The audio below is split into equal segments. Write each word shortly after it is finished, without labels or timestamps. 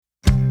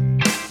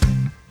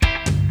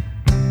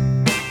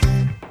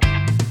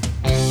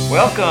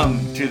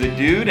Welcome to the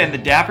Dude and the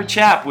Dapper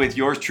Chap with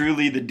yours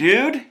truly, the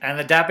Dude. And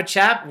the Dapper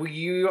Chap.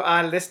 You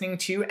are listening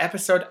to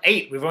episode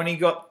 8. We've only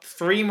got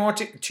 2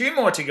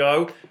 more to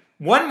go.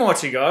 1 more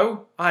to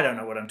go. I don't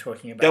know what I'm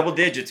talking about. Double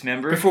digits,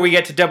 remember? Before we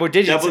get to double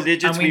digits. Double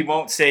digits, we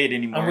won't say it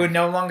anymore. And we'll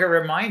no longer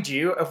remind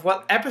you of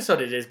what episode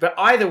it is. But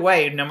either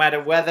way, no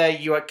matter whether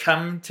you are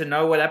come to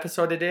know what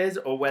episode it is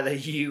or whether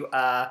you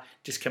are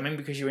just coming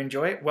because you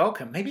enjoy it,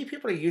 welcome. Maybe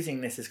people are using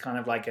this as kind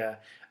of like a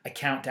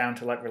countdown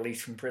to like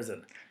release from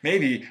prison.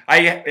 Maybe. I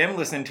am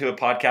listening to a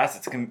podcast.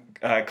 It's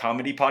a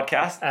comedy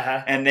podcast.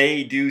 And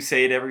they do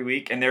say it every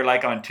week. And they're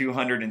like on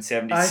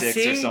 276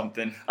 or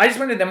something. I just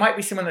wondered, there might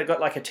be someone that got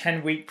like a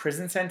 10-week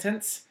prison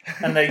sentence.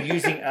 And they're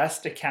using us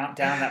to count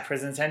down that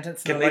prison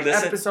sentence. Can they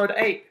listen? Episode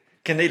 8.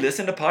 Can they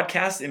listen to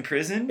podcasts in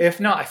prison? If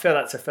not, I feel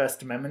that's a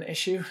First Amendment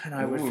issue. And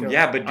I would feel...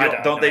 Yeah,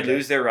 but don't they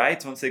lose their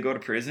rights once they go to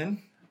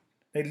prison?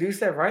 They lose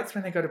their rights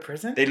when they go to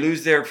prison? They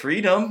lose their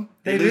freedom.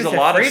 They lose a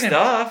lot of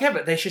stuff. Yeah,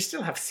 but they should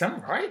still have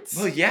some rights.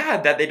 Well,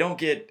 yeah, that they don't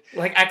get...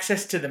 Like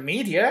access to the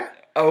media.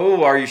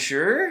 Oh, are you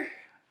sure?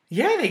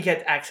 Yeah, they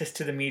get access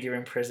to the media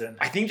in prison.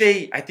 I think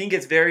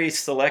it's very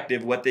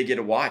selective what they get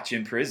to watch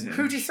in prison.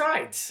 Who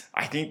decides?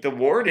 I think the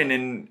warden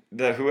and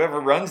whoever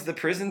runs the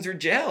prisons or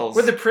jails.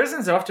 Well, the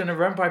prisons often are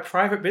run by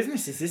private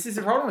businesses. This is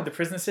the problem with the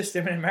prison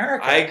system in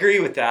America. I agree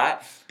with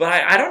that. But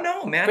I don't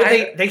know, man.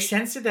 But they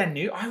censor their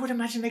news. I would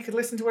imagine they could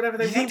listen to whatever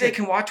they want. You think they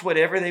can watch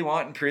whatever they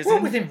want in prison?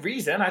 Well, within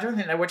reason. I don't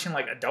think they're watching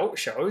like adult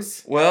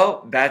shows.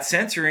 Well, that's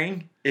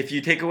censoring. If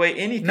you take away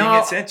anything,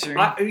 it's censoring.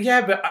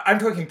 Yeah, but I'm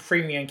talking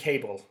premium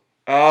cable.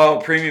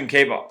 Oh, premium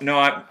cable. No,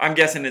 I'm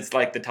guessing it's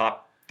like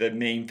the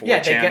main 4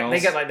 channels. They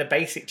get like the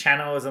basic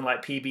channels and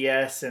like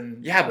PBS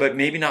and... Yeah, but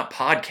maybe not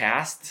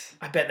podcasts.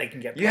 I bet they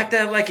can get... You have to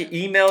have like an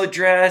email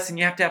address and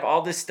you have to have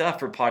all this stuff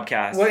for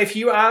podcasts. Well, if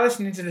you are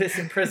listening to this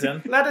in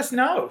prison, let us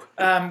know.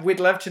 We'd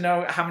love to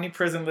know how many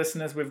prison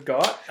listeners we've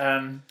got.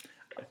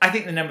 I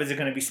think the numbers are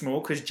going to be small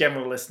because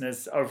general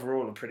listeners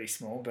overall are pretty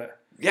small, but...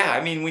 Yeah,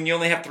 I mean, when you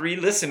only have 3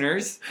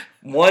 listeners,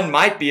 1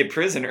 might be a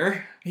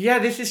prisoner. Yeah,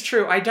 this is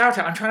true. I doubt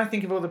it. I'm trying to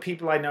think of all the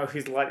people I know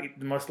who's the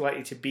most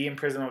likely to be in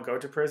prison or go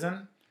to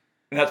prison.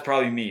 And that's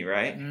probably me,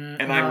 right?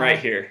 And I'm right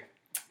here.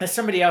 There's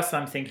somebody else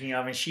I'm thinking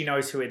of, and she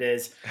knows who it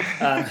is.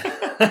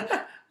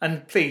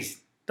 And please,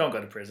 don't go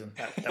to prison.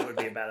 That would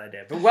be a bad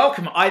idea. But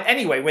welcome.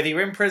 Anyway, whether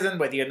you're in prison,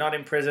 whether you're not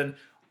in prison,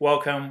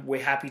 welcome.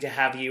 We're happy to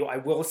have you. I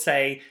will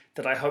say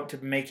that I hope to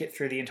make it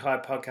through the entire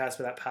podcast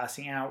without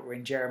passing out. We're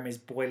in Jeremy's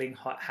boiling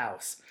hot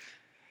house.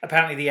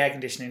 Apparently the air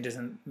conditioning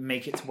doesn't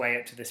make its way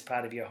up to this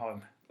part of your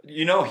home.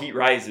 You know heat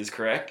rises,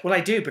 correct? Well, I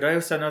do, but I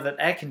also know that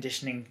air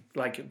conditioning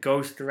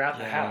goes throughout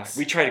the house.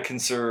 We try to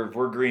conserve.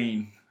 We're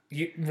green.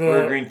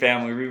 We're a green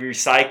family. We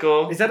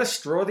recycle. Is that a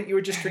straw that you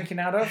were just drinking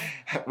out of?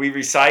 We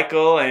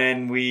recycle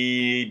and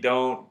we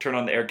don't turn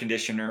on the air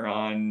conditioner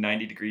on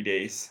 90-degree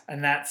days.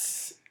 And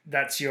that's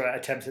your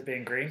attempt at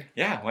being green?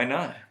 Yeah, why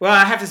not? Well,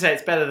 I have to say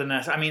it's better than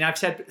us. I mean, I've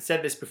said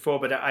this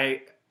before, but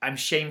I'm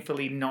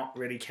shamefully not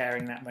really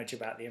caring that much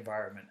about the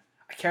environment.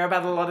 I care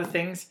about a lot of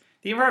things.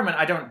 The environment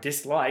I don't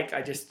dislike.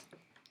 It's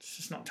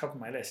just not top of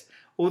my list.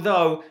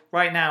 Although,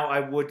 right now, I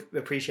would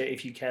appreciate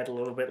if you cared a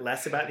little bit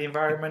less about the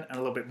environment and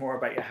a little bit more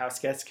about your house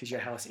guests because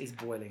your house is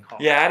boiling hot.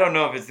 Yeah, I don't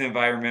know if it's the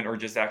environment or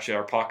just actually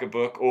our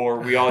pocketbook or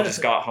we all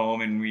just got home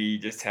and we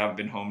just haven't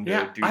been home to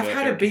do I've the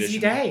had air a busy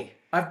conditioning. day.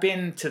 I've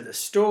been to the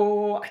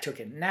store. I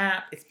took a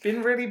nap. It's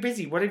been really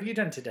busy. What have you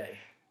done today?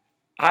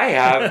 I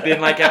have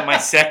been at my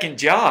second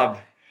job.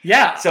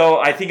 Yeah. So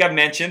I think I've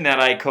mentioned that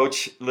I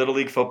coach Little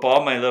League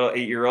football, my little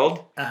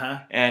 8-year-old.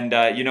 And,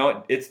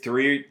 it's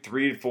 3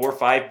 to 4,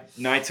 5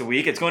 nights a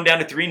week. It's going down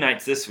to 3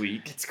 nights this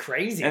week. It's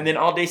crazy. And then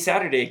all day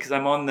Saturday because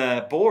I'm on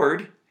the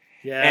board.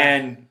 Yeah.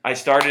 And I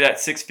started at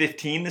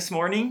 6:15 this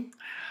morning.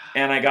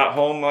 And I got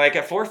home at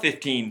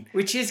 4:15.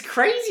 Which is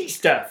crazy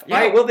stuff.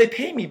 Yeah, well, they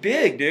pay me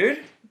big,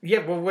 dude.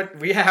 Yeah, well,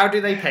 how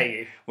do they pay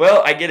you?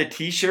 Well, I get a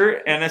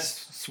T-shirt and a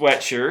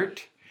sweatshirt.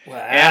 Wow.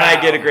 And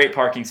I get a great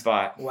parking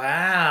spot.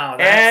 Wow.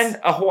 And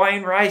a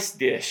Hawaiian rice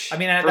dish for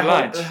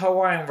lunch. The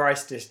Hawaiian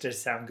rice dish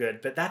does sound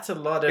good, but that's a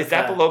lot of... Is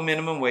that below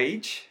minimum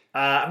wage?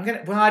 I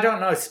don't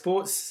know.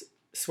 Sports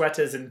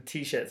sweaters and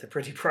T-shirts are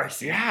pretty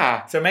pricey.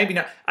 Yeah. So maybe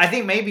not. I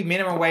think maybe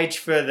minimum wage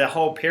for the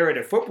whole period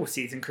of football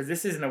season because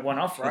this isn't a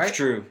one-off, right? It's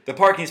true. The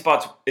parking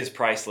spots is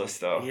priceless,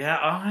 though. Yeah,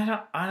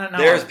 I don't know.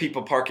 There's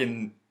people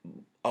parking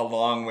a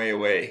long way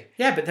away.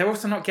 Yeah, but they're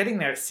also not getting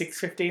there at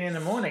 6:15 in the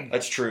morning.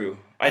 That's true.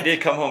 I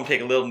did come home and take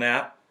a little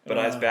nap, but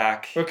I was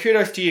back. Well,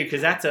 kudos to you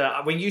because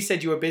when you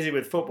said you were busy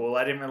with football,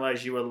 I didn't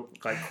realize you were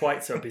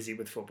quite so busy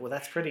with football.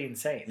 That's pretty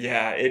insane.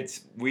 Yeah,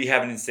 we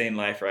have an insane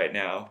life right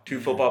now. 2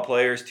 football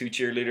players, 2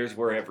 cheerleaders,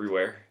 we're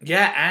everywhere.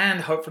 Yeah,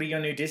 and hopefully your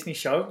new Disney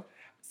show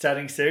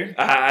starting soon.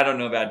 I don't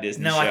know about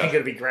Disney show. I think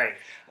it'll be great.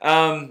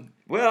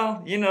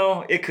 Well,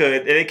 it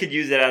could. They could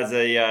use it as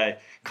a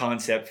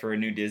concept for a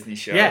new Disney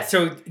show. Yeah,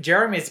 so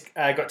Jeremy's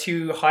got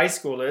 2 high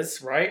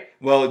schoolers, right?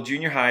 Well,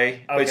 junior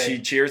high, but she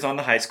cheers on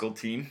the high school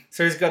team.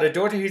 So he's got a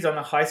daughter who's on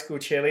the high school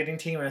cheerleading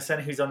team and a son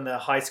who's on the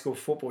high school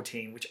football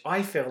team, which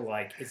I feel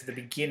like is the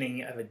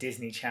beginning of a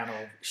Disney Channel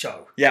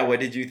show. Yeah, what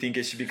did you think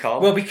it should be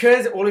called? Well,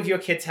 because all of your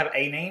kids have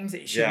A names,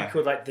 it should be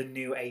called like the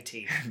new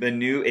A-Team. The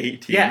new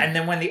A-Team. Yeah, and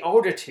then when the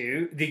younger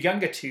two,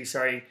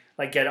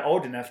 get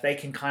old enough, they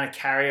can kind of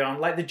carry on,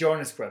 like the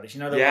Jonas Brothers. The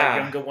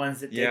younger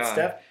ones that did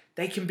stuff.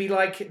 They can be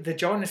like the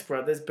Jonas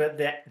Brothers, but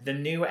the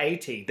new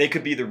A-Team. They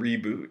could be the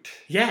reboot.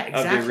 Yeah,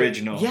 exactly. Of the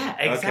original. Yeah,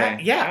 exactly.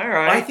 Okay. Yeah, all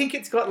right. I think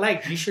it's got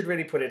legs. You should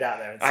really put it out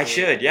there. I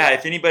should. Yeah,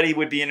 if anybody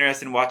would be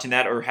interested in watching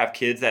that, or have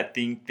kids that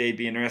think they'd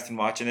be interested in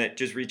watching it,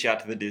 just reach out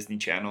to the Disney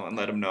Channel and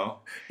let them know.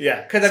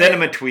 Yeah, send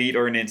them a tweet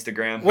or an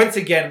Instagram. Once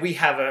again,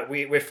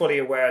 we're fully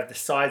aware of the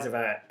size of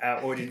our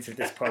audience of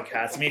this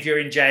podcast. I mean, if you're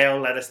in jail,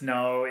 let us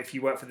know. If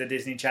you work for the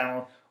Disney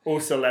Channel,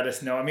 also let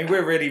us know. I mean,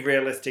 we're really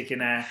realistic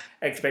in our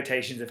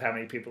expectations of how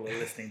many people are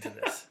listening to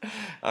this.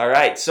 All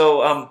right.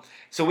 So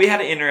we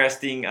had an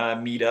interesting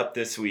meetup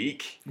this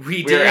week.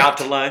 We were out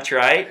to lunch,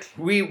 right?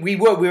 We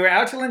were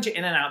out to lunch at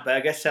In-N-Out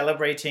Burger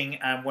celebrating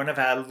one of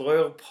our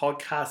loyal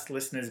podcast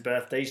listeners'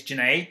 birthdays,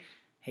 Janae.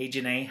 Hey,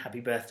 Janae,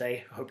 happy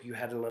birthday. I hope you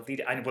had a lovely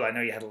day. I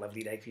know you had a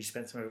lovely day because you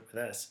spent some of it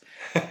with us.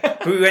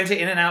 But we went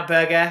to In-N-Out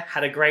Burger,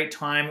 had a great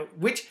time,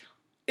 which,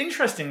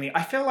 interestingly,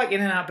 I feel like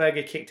In-N-Out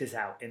Burger kicked us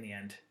out in the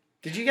end.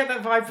 Did you get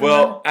that vibe from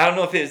them? I don't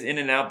know if it was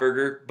In-N-Out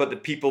Burger, but the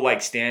people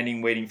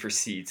standing waiting for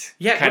seats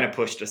kind of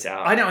pushed us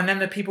out. I know, and then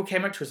the people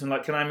came up to us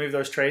and can I move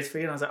those trays for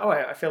you? And I was like,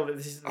 I feel that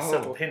this is the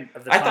subtle hint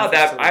of the I thought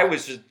that I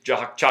was just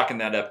chalking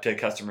that up to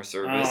customer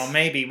service. Oh,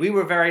 maybe. We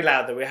were very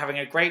loud though. We were having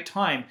a great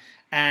time.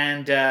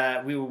 And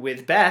we were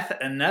with Beth,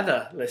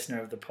 another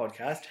listener of the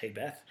podcast. Hey,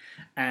 Beth.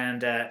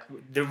 And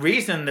the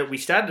reason that we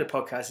started a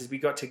podcast is we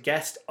got to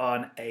guest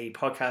on a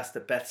podcast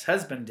that Beth's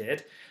husband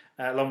did,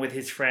 along with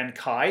his friend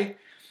Kai.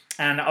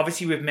 And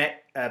obviously we've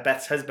met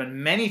Beth's husband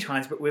many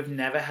times, but we've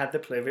never had the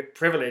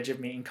privilege of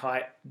meeting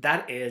Kai.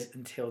 That is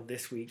until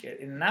this week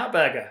at In-N-Out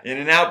Burger.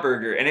 In-N-Out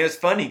Burger. And it was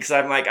funny because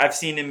I've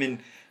seen him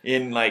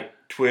in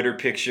Twitter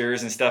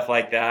pictures and stuff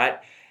like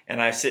that.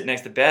 And I sit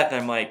next to Beth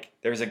and I'm like,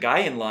 there's a guy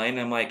in line.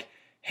 And I'm like,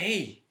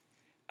 hey,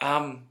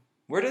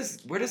 where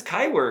does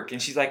Kai work? And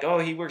she's like, oh,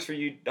 he works for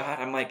you.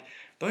 I'm like,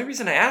 the only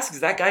reason I ask is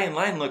that guy in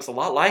line looks a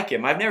lot like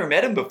him. I've never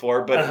met him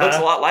before, but it looks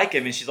a lot like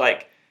him. And she's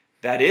like,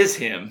 that is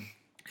him.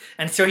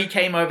 And so he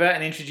came over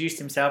and introduced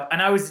himself,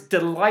 and I was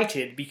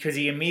delighted because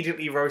he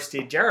immediately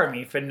roasted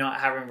Jeremy for not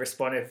having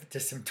responded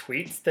to some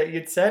tweets that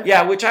you'd said.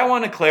 Yeah, which I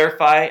want to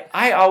clarify.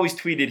 I always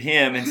tweeted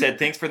him and said,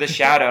 thanks for the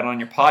shout out on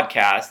your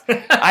podcast.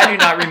 I do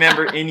not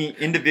remember any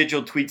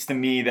individual tweets to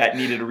me that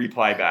needed a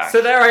reply back.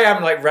 So there I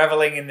am,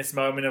 reveling in this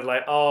moment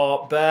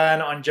of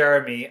burn on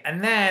Jeremy.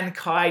 And then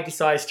Kai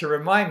decides to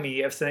remind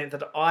me of something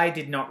that I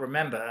did not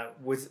remember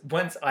was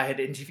once I had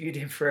interviewed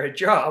him for a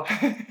job.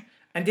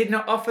 And did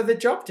not offer the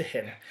job to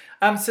him.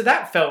 So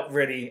that felt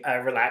really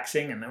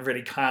relaxing and a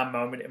really calm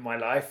moment in my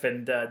life.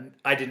 And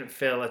I didn't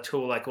feel at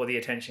all like all the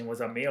attention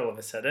was on me all of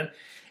a sudden.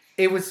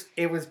 It was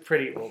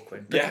pretty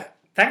awkward. But yeah.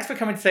 Thanks for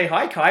coming to say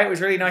hi, Kai. It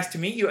was really nice to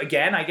meet you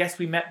again. I guess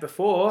we met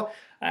before.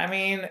 I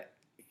mean,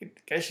 I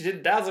guess you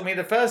didn't dazzle me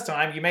the first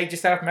time. You made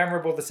yourself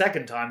memorable the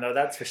second time, though.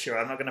 That's for sure.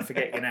 I'm not going to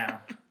forget you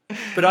now.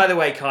 But either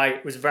way, Kai,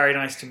 it was very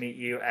nice to meet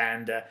you.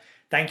 And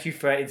thank you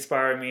for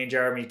inspiring me and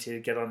Jeremy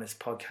to get on this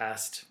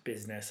podcast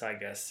business, I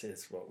guess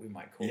is what we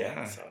might call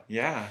it. So.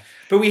 Yeah.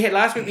 But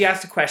last week we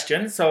asked a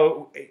question.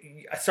 So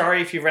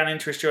sorry if you ran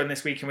into us during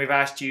this week and we've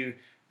asked you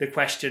the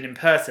question in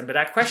person. But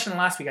our question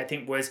last week, I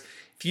think, was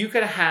if you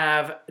could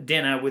have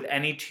dinner with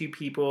any 2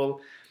 people,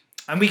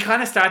 and we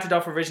kind of started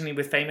off originally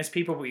with famous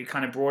people, but we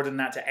kind of broadened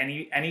that to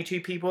any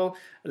 2 people,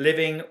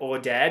 living or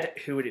dead,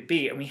 who would it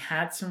be? And we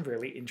had some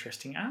really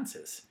interesting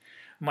answers.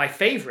 My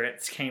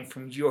favorites came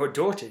from your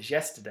daughters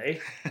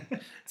yesterday.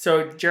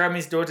 So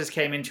Jeremy's daughters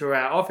came into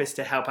our office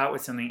to help out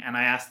with something, and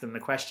I asked them the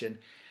question.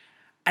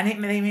 And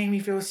they made me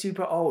feel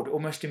super old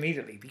almost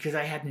immediately because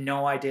I had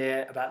no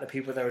idea about the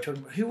people they were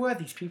talking about. Who were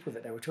these people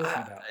that they were talking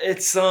about?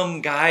 It's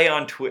some guy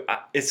on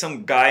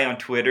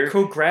Twitter.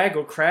 Called Greg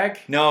or Craig?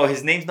 No,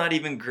 his name's not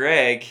even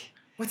Greg.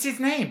 What's his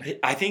name?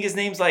 I think his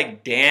name's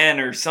Dan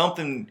or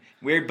something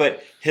weird,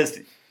 but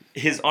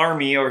his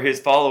army or his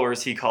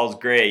followers he calls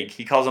Greg.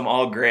 He calls them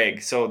all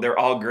Greg, so they're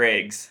all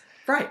Gregs.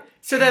 Right.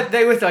 So that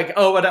they were like,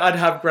 oh, I'd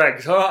have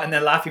Greg's, and they're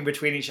laughing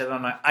between each other.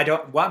 I'm like,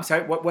 I'm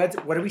sorry, what words?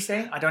 What are we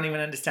saying? I don't even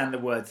understand the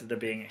words that are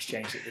being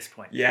exchanged at this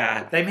point.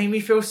 Yeah. They made me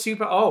feel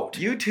super old.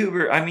 YouTube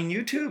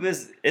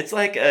it's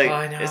like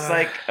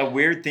a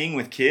weird thing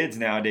with kids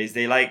nowadays.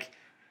 They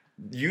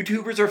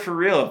YouTubers are for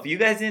real. If you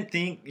guys didn't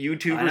think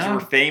YouTubers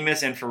were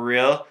famous and for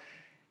real,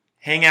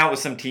 hang out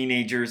with some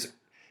teenagers.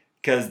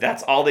 Because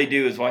that's all they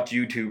do is watch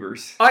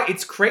YouTubers.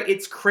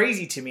 It's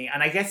crazy to me.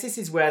 And I guess this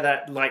is where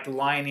that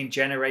line in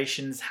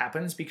generations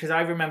happens. Because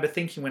I remember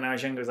thinking when I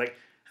was younger, I was like,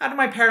 how do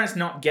my parents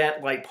not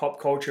get pop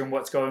culture and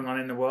what's going on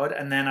in the world?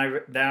 And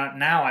then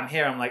now I'm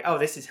here, I'm like, oh,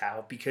 this is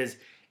how. Because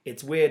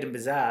it's weird and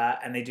bizarre,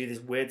 and they do this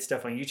weird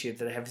stuff on YouTube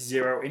that I have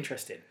zero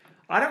interest in.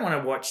 I don't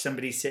want to watch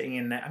somebody sitting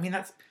in there. I mean,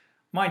 that's,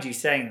 mind you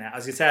saying that. I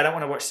was going to say, I don't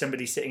want to watch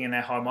somebody sitting in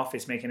their home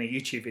office making a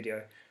YouTube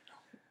video.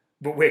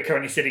 But we're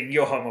currently sitting in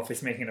your home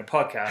office making a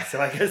podcast. So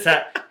I guess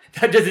that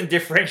doesn't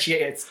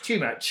differentiate it too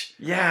much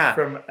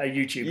from a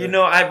YouTuber. You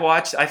know,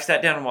 I've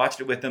sat down and watched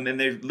it with them, and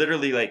they're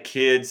literally like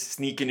kids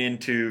sneaking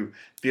into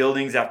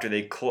buildings after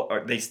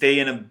they stay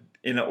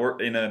in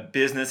a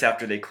business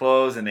after they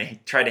close, and they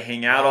try to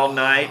hang out all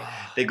night.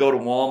 They go to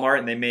Walmart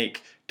and they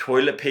make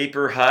toilet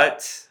paper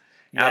huts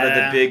out of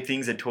the big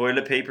things of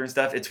toilet paper and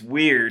stuff. It's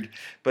weird,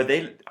 but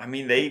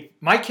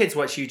my kids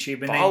watch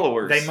YouTube, and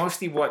followers. They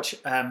mostly watch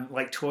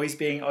like toys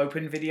being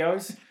opened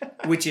videos,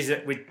 which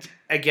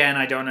again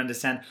I don't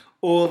understand.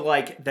 Or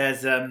like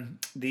there's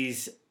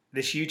this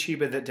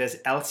YouTuber that does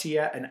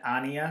Elsa and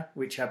Anya,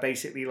 which are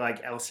basically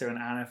like Elsa and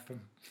Anna from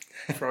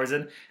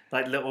Frozen,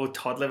 like little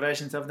toddler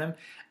versions of them.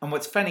 And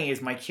what's funny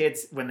is my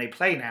kids, when they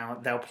play now,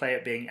 they'll play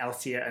it being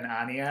Elsa and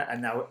Anya,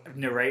 and they'll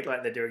narrate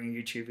like they're doing a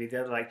YouTube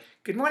video. They're like,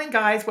 "Good morning,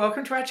 guys.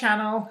 Welcome to our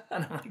channel."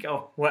 And I'm like,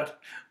 "Oh, what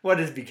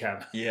has become?"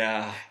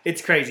 Yeah,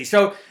 it's crazy.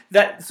 So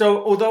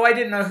although I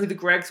didn't know who the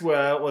Gregs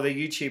were or the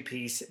YouTube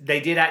piece, they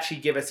did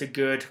actually give us a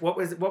good. What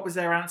was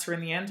their answer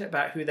in the end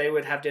about who they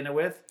would have dinner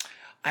with?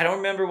 I don't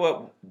remember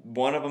what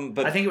one of them,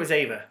 but I think it was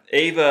Ava.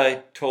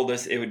 Ava told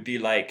us it would be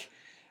like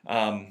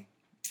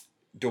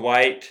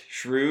Dwight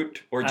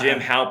Schrute or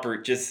Jim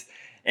Halpert,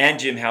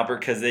 Jim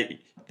Halpert, because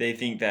they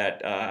think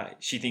that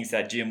she thinks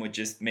that Jim would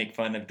just make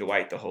fun of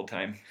Dwight the whole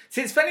time.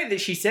 See, it's funny that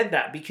she said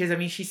that, because I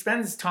mean she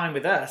spends time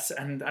with us,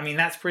 and I mean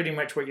that's pretty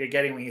much what you're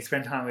getting when you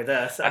spend time with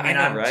us. I mean,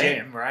 I'm right?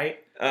 Jim, right?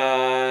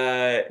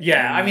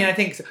 Yeah, I mean I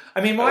think so.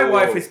 I mean my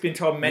wife has been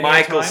told many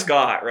Michael times.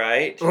 Scott,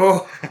 right?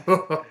 Oh,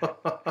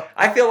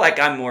 I feel like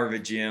I'm more of a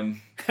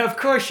Jim. Of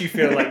course you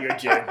feel like you're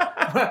Jim.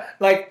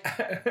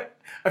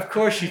 Of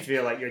course you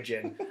feel like you're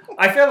Jim.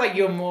 I feel like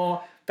you're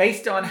more,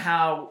 based on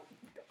how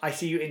I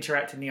see you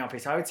interact in the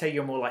office, I would say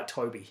you're more like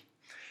Toby.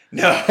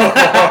 No.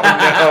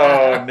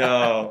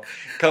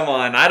 Come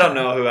on. I don't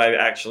know who I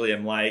actually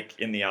am like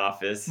in the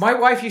office. My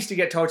wife used to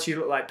get told she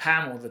looked like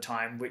Pam all the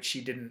time, which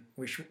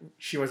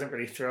she wasn't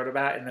really thrilled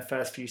about in the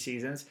first few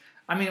seasons.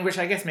 I mean, which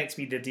I guess makes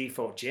me the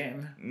default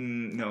Jim.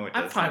 No, it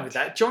doesn't. I'm fine with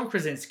that. John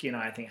Krasinski and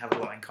I think, have a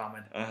lot in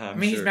common. I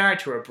mean, he's married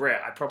to a Brit.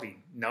 I probably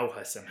know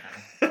her somehow.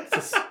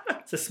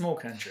 It's a small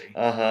country.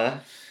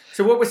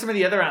 So what were some of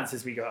the other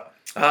answers we got?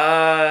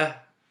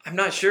 I'm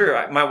not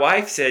sure. My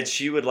wife said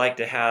she would like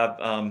to have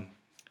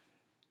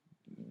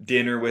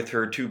dinner with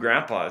her two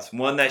grandpas.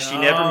 One that she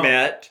never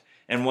met,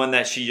 and one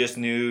that she just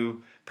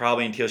knew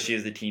probably until she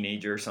was a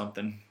teenager or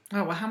something.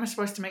 Oh, well, how am I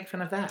supposed to make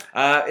fun of that?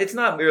 It's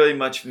not really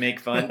much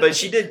make fun, but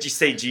she did just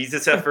say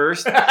Jesus at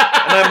first. And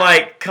I'm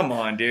like, come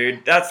on,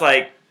 dude. That's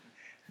like,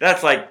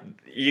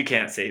 you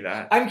can't say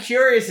that. I'm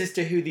curious as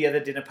to who the other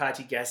dinner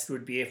party guest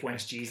would be if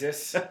one's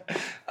Jesus.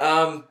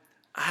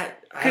 I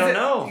don't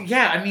know.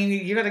 Yeah, I mean,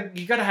 you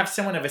gotta have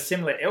someone of a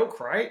similar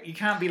ilk, right? You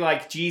can't be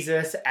like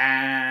Jesus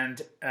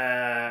and,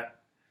 I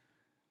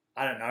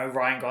don't know,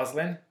 Ryan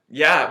Gosling.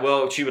 Yeah,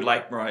 well, she would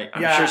like Ryan.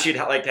 I'm sure she'd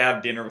like to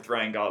have dinner with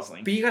Ryan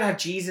Gosling. But you gotta have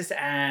Jesus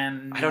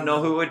and... I don't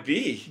know who it would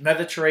be.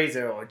 Mother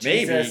Teresa or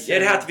Jesus. Maybe.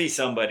 It'd have to be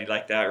somebody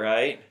like that,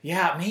 right?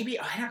 Yeah, maybe.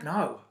 I don't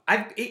know.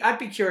 I'd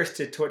be curious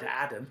to talk to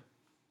Adam.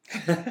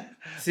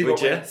 See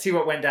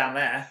what went down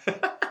there.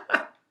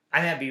 I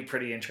think that'd be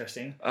pretty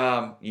interesting.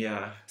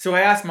 Yeah. So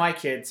I asked my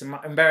kids,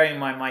 and bearing in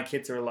mind my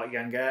kids are a lot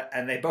younger,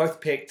 and they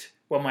both picked...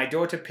 Well, my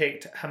daughter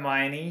picked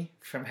Hermione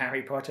from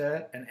Harry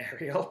Potter and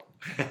Ariel.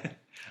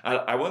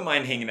 I wouldn't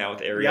mind hanging out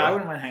with Ariel. Yeah, I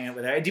wouldn't mind hanging out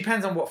with her. It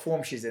depends on what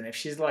form she's in. If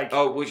she's like...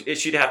 Oh, it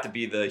should have to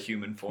be the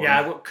human form.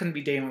 Yeah, I couldn't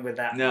be dealing with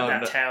that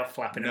tail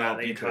flapping about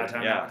the entire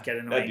time. Yeah, that would get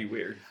annoying. That'd be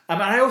weird.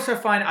 And I also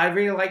find... I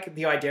really like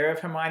the idea of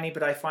Hermione,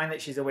 but I find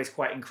that she's always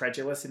quite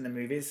incredulous in the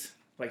movies.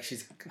 Like,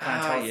 she's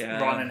kind of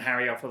tells Ron and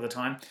Harry off all the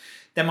time.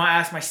 Then I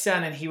asked my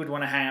son, and he would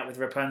want to hang out with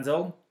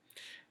Rapunzel.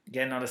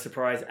 Again, not a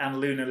surprise. And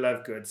Luna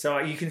Lovegood. So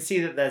you can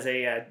see that there's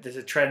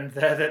a trend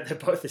there that they're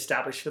both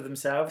established for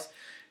themselves.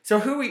 So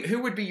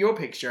who would be your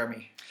pick,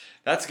 Jeremy?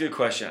 That's a good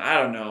question.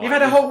 I don't know. You've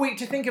had a whole week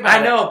to think about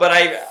it. I know, but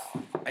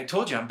I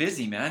told you I'm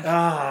busy, man.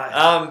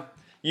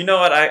 You know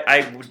what?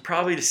 I would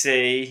probably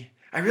say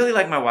I really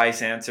like my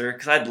wife's answer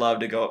because I'd love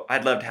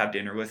to have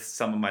dinner with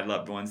some of my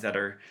loved ones that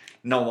are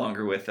no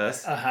longer with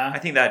us. I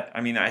think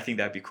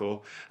that'd be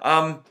cool.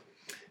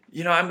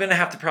 You know, I'm gonna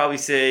have to probably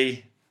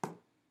say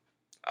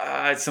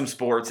some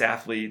sports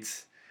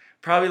athletes,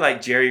 probably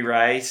like Jerry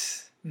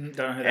Rice. Don't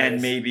know who that and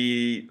is.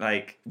 Maybe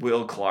like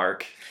Will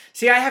Clark.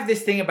 See, I have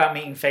this thing about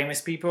meeting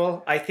famous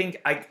people. I think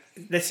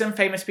there's some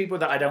famous people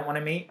that I don't want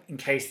to meet in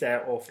case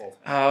they're awful.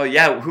 Oh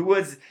yeah, who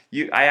was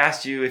you? I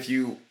asked you if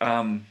you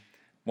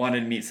wanted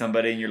to meet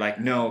somebody, and you're like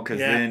no, because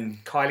then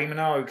Kylie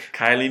Minogue.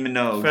 Kylie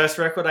Minogue. First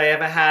record I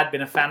ever had.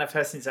 Been a fan of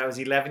her since I was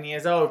 11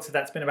 years old, so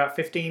that's been about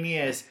 15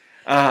 years.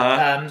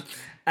 And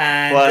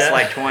plus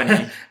like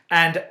 20.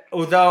 And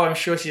although I'm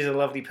sure she's a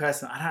lovely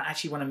person, I don't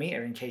actually want to meet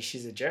her in case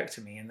she's a jerk to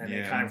me, and then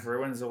it kind of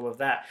ruins all of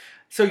that.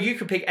 So you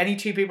could pick any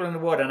two people in the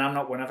world, and I'm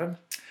not one of them.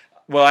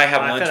 Well, I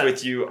have I lunch feel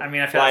with you. I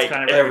mean, I feel like that's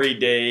kind of every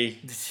day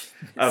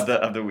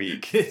of the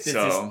week. this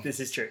So,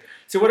 is true.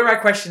 So what are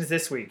our questions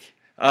this week?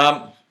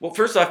 well,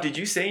 first off, did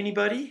you say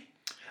anybody?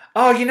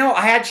 Oh,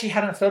 I actually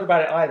hadn't thought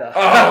about it either.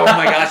 Oh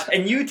my gosh!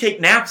 And you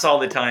take naps all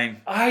the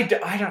time. I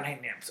don't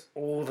take naps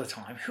all the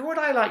time. Who would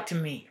I like to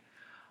meet?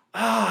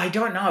 Oh, I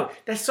don't know.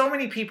 There's so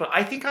many people.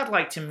 I think I'd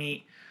like to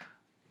meet.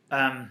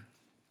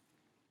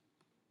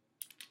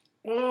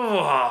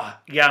 Oh,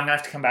 yeah. I'm gonna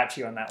have to come back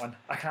to you on that one.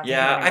 I can't.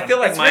 Yeah, think of I feel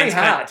like it's mine's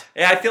very hard.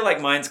 I feel like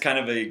mine's kind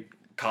of a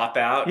cop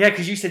out. Yeah,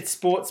 because you said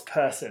sports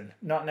person,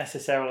 not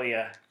necessarily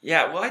a.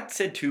 Yeah, well, I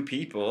said 2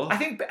 people. I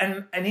think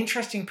an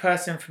interesting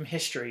person from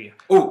history.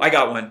 Oh, I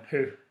got one.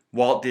 Who?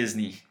 Walt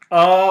Disney.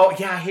 Oh,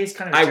 yeah, he's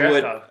kind of a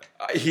jerk, though.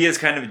 He is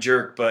kind of a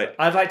jerk, but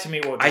I'd like to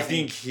meet Walt Disney. I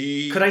think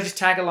he. Could I just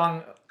tag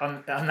along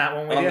on that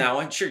one with you? On that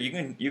one, sure.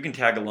 You can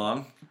tag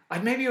along.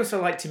 I'd maybe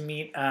also like to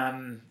meet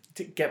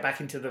to get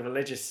back into the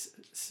religious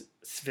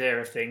sphere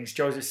of things.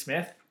 Joseph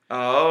Smith.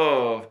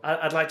 Oh.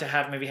 I'd like to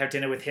have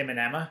dinner with him and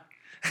Emma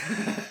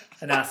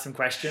and ask some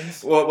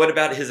questions. Well, what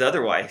about his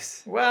other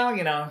wives? Well,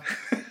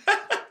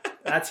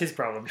 that's his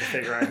problem to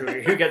figure out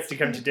who gets to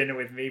come to dinner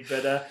with me.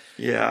 But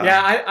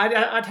yeah,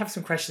 I'd have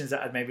some questions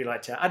that I'd maybe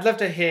like to. I'd love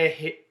to hear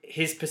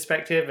his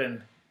perspective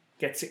and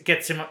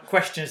get some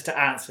questions to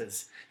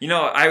answers.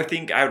 I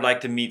think I would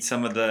like to meet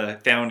some of the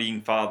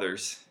founding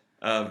fathers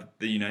of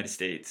the United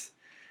States.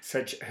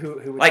 So who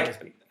would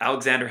like be?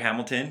 Alexander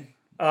Hamilton?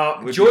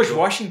 George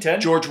Washington.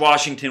 George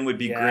Washington would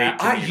be great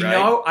to meet,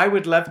 right? I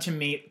would love to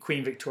meet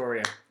Queen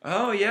Victoria.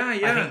 Oh, yeah.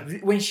 I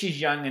think when she's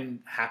young and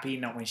happy,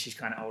 not when she's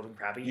kind of old and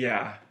crabby.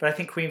 Yeah. But I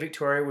think Queen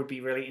Victoria would be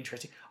really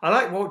interesting. I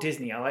like Walt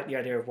Disney. I like the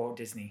idea of Walt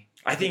Disney.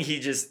 I think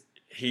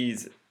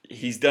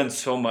he's done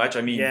so much.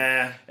 I mean,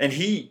 yeah. And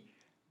he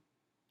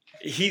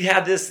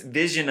had this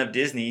vision of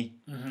Disney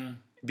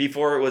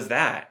before it was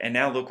that, and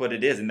now look what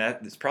it is, and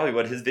that's probably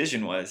what his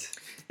vision was.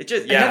 It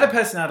just Another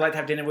person I'd like to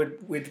have dinner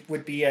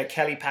would be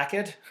Kelly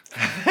Packard.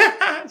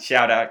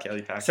 Shout out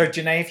Kelly Packard. So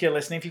Janae, if you're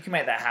listening, if you can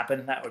make that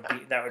happen, that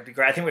would be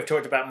great. I think we've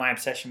talked about my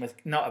obsession with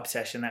not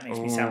obsession. That makes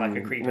me sound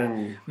like a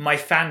creeper. My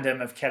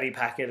fandom of Kelly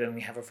Packard, and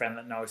we have a friend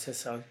that knows her.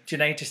 So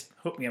Janae, just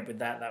hook me up with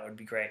that. That would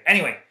be great.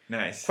 Anyway,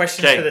 nice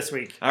questions for this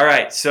week. All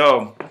right,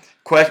 so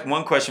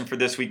one question for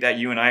this week that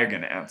you and I are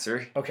going to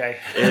answer. Okay.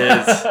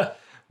 Is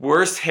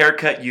worst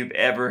haircut you've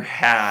ever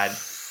had?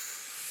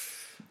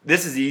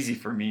 This is easy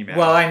for me, man.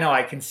 Well, I know.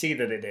 I can see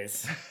that it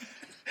is.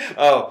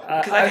 Oh,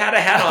 because I've had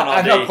a hat on all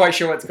I'm day. not quite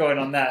sure what's going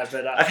on there,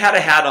 but I've had a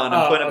hat on.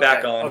 I'm putting it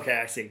back on. Okay,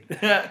 I see.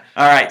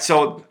 All right,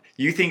 so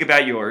you think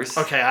about yours.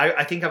 Okay,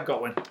 I think I've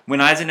got one.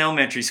 When I was in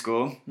elementary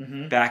school,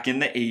 back in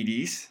the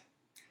 80s.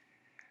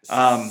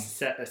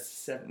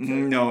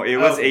 No, it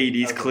was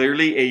 80s. Okay.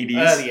 Clearly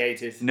 80s. Early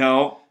 80s.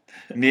 No,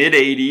 mid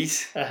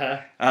 80s.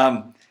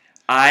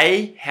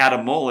 I had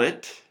a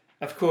mullet.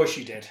 Of course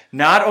you did.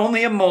 Not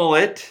only a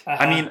mullet.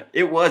 I mean,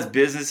 it was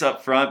business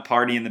up front,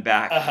 party in the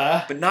back.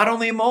 But not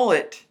only a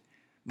mullet.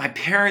 My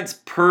parents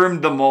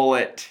permed the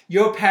mullet.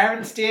 Your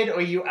parents did, or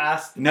you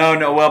asked? No.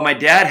 Well, my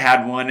dad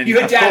had one, and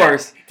of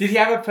course. Did he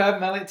have a perm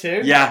mullet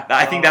too? Yeah,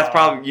 I think that's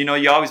probably.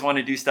 You always want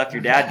to do stuff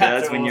your dad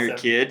does when you're a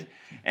kid,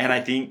 and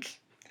I think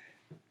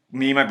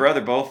me and my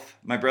brother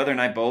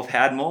and I both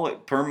had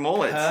perm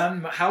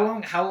mullets.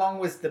 How long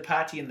was the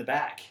party in the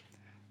back?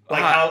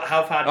 Like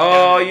how far?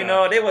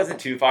 It wasn't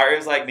too far. It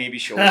was like maybe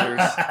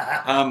shoulders.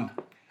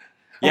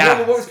 Yeah.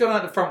 What was going on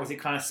at the front? Was it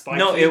kind of spiky?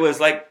 No, it was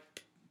like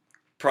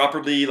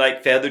properly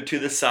like feathered to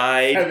the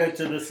side. Feathered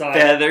to the side.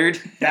 Feathered.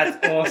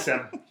 That's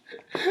awesome.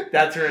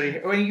 That's really.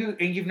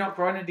 And you've not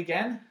grown it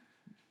again?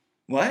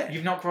 What?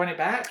 You've not grown it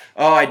back?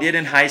 Oh, I did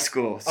in high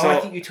school. So I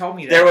think you told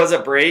me that. There was a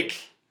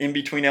break in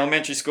between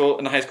elementary school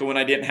and high school when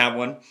I didn't have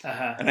one,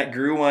 and I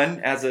grew one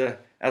as a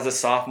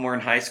sophomore in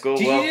high school.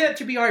 Did you do that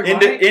to be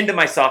ironic? Into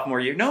my sophomore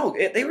year. No,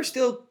 they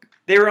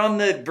were on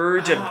the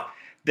verge of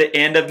the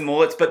end of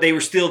mullets, but they were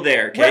still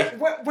there, okay?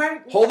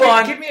 Hold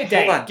on. Give me a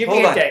date. Give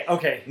me a date.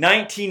 Okay.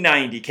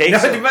 1990, okay? No,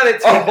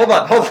 hold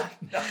on.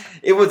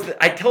 No.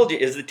 I told you,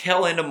 it was the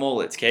tail end of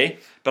mullets, okay?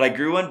 But I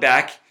grew one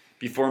back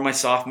before my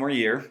sophomore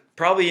year,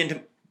 probably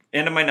into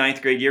end of my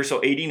 9th grade year,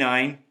 so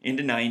 89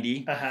 into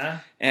 90.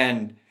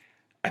 And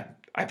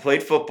I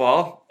played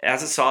football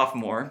as a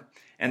sophomore.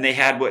 And they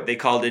had what they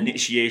called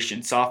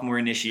sophomore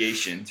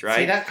initiations, right?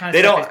 See, that kind of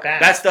stuff is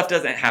bad. That stuff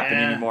doesn't happen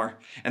anymore.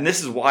 And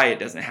this is why it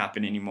doesn't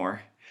happen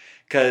anymore.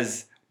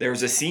 Because there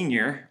was a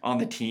senior on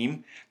the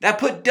team that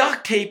put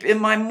duct tape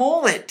in my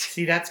mullet.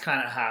 See, that's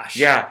kind of harsh.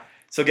 Yeah.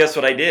 So guess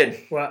what I did?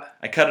 What?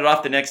 I cut it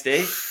off the next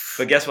day.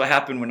 But guess what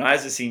happened when I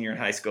was a senior in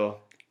high school?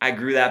 I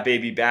grew that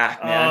baby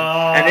back,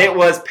 man. And it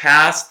was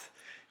past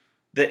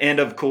the end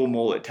of cool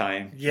mullet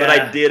time. Yeah. But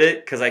I did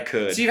it because I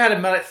could. So you've had a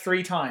mullet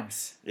 3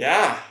 times?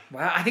 Yeah.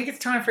 Wow, I think it's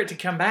time for it to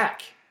come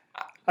back.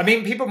 I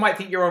mean, people might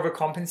think you're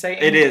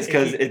overcompensating. It is,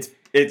 because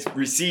it's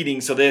receding,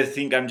 so they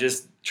think I'm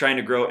just trying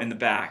to grow it in the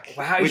back.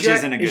 Wow, which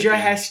isn't a good thing. Is your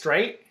hair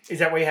straight? Is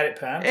that why you had it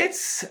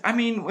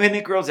permed? When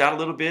it grows out a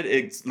little bit,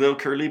 it's a little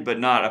curly, but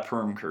not a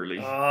perm curly.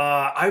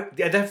 Are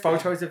there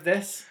photos of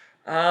this?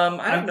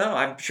 I don't know.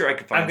 I'm sure I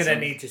could find some. I'm going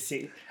to need to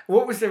see.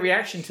 What was the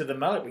reaction to the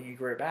mullet when you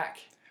grew it back?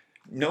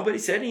 Nobody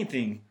said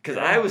anything because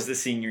I was the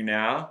senior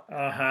now.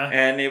 Uh-huh.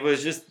 And it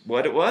was just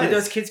what it was. Did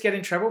those kids get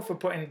in trouble for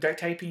putting duct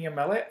tape in your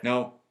mullet?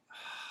 No.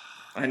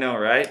 I know,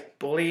 right?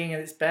 Bullying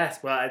at its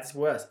best. Well, it's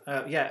worse.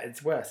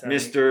 It's worse.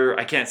 Mr.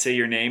 I can't say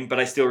your name, but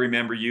I still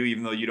remember you,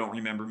 even though you don't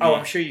remember me. Oh,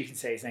 I'm sure you can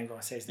say his name. Go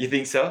on, say his name. You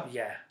think so?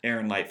 Yeah.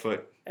 Aaron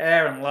Lightfoot.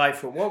 Aaron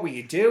Lightfoot, what were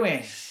you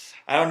doing?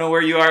 I don't know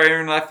where you are,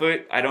 Aaron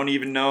Lightfoot. I don't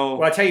even know.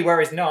 Well, I'll tell you where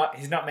he's not.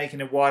 He's not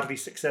making a wildly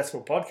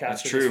successful podcast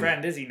That's with true. his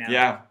friend, is he now?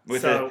 Yeah,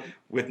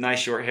 with nice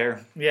short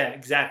hair. Yeah,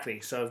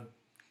 exactly. So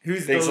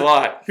Thanks a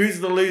lot. Who's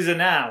the loser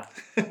now?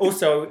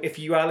 Also, if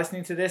you are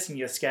listening to this and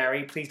you're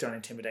scary, please don't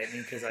intimidate me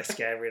because I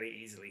scare really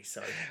easily.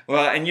 So.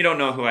 Well, and you don't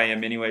know who I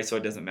am anyway, so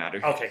it doesn't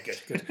matter. Okay,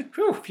 good.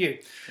 Whew, phew.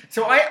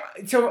 So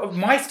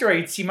my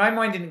story. See, my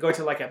mind didn't go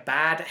to like a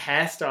bad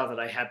hairstyle that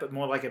I had, but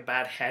more like a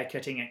bad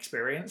haircutting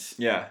experience.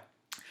 Yeah.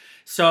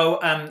 So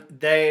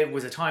there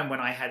was a time when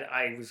I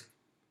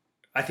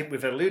think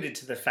we've alluded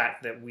to the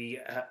fact that we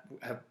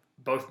have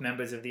both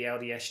members of the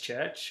LDS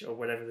Church, or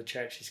whatever the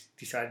church is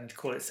deciding to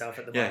call itself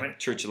at the moment.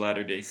 Church of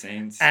Latter-day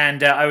Saints.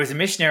 And I was a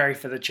missionary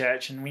for the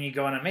church, and when you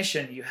go on a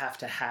mission, you have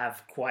to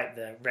have quite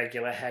the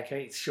regular haircut.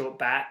 It's short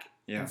back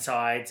and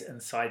sides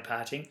and side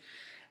parting.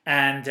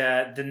 And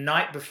the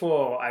night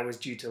before I was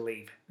due to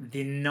leave,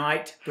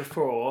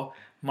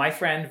 my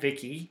friend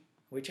Vicky,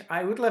 which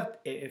I would love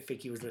if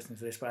Vicky was listening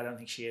to this, but I don't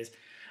think she is,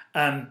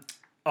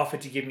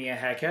 offered to give me a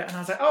haircut. And I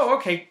was like, oh,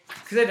 okay.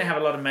 Because I didn't have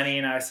a lot of money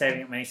and I was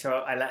saving up money, so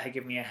I let her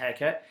give me a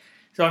haircut.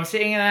 So I'm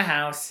sitting in her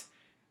house,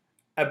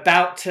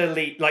 about to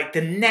leave. Like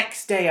the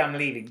next day I'm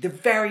leaving, the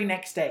very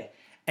next day.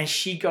 And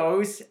she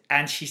goes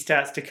and she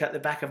starts to cut the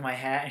back of my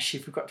hair and she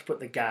forgot to put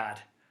the guard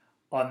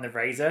on the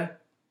razor.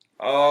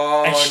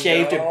 Oh, and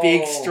shaved a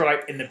big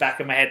stripe in the back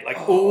of my head,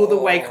 like all the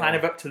way kind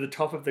of up to the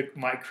top of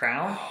my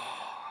crown.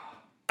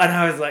 And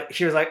I was like,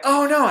 she was like,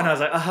 oh no. And I was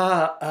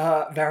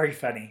like, very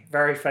funny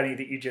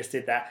that you just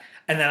did that.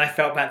 And then I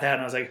felt back there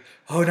and I was like,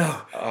 oh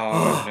no.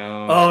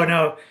 Oh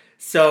no.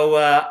 So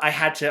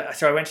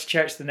I went to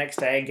church the next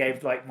day and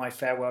gave like my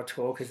farewell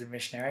talk as a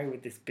missionary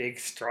with this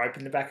big stripe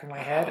in the back of my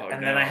head.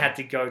 Then I had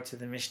to go to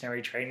the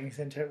missionary training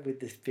center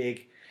with this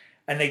big,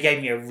 and they gave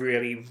me a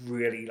really,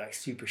 really like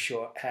super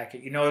short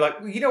haircut. You know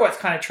what's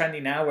kind of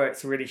trendy now where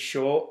it's really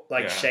short,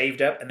 like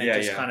shaved up and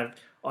then kind of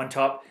on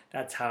top.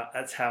 That's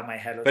how my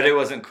head looked. But it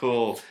wasn't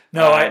cool.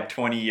 No,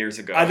 20 years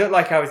ago. I looked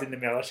like I was in the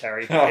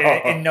military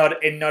in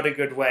not a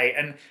good way.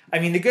 And I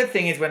mean, the good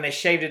thing is when they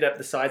shaved it up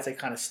the sides, they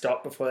kind of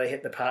stopped before they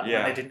hit the part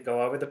line. They didn't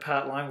go over the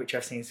part line, which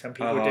I've seen some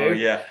people do.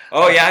 Yeah.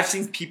 Oh yeah, I've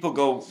seen people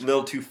go a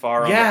little too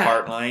far on the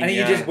part line. And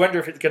you just wonder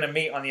if it's going to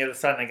meet on the other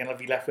side and they're going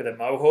to be left with a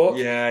mohawk.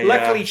 Yeah.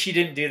 Luckily, she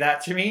didn't do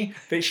that to me,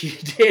 but she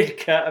did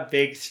cut a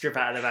big strip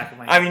out of the back of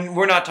my head. I mean,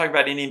 we're not talking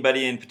about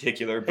anybody in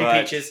particular, but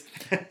hey, Peaches.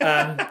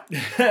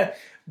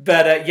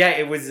 But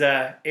it was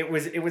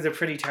a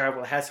pretty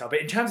terrible hairstyle. But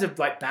in terms of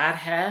like bad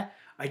hair,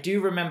 I do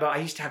remember I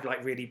used to have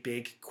like really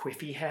big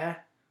quiffy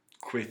hair.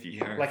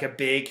 Quiffy hair. Like a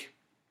big,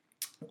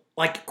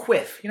 like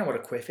quiff. You know what a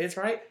quiff is,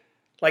 right?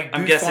 Like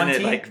I'm guessing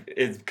it like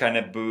is kind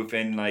of boof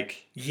and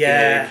like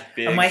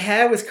big. And my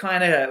hair was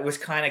kind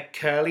of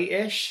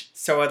curly-ish,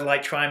 so I'd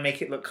like try and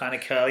make it look kind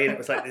of curly, and it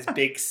was like this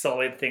big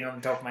solid thing on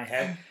the top of my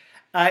head.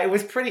 It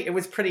was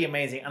pretty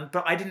amazing,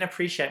 but I didn't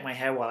appreciate my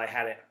hair while I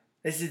had it.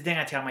 This is the thing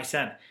I tell my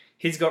son.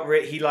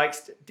 He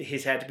likes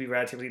his hair to be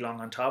relatively long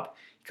on top.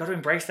 You got to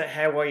embrace that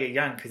hair while you're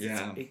young because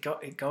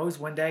it goes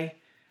one day.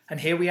 And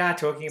here we are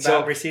talking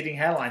about receding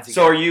hairlines again.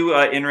 So are you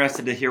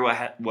interested to hear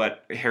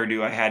what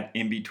hairdo I had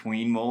in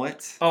between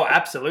mullets? Oh,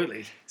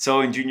 absolutely.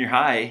 So in junior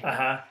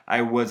high,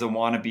 I was a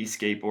wannabe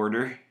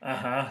skateboarder.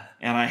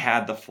 And I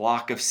had the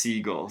flock of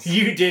seagulls.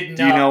 You did not.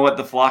 Do you know what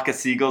the flock of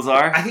seagulls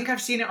are? I think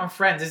I've seen it on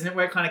Friends. Isn't it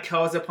where it kind of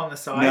curls up on the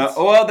sides? No.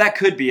 Oh, well, that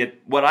could be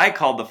it. What I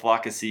call the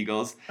flock of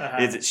seagulls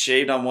is it's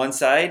shaved on one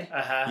side.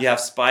 You have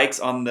spikes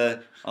on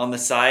the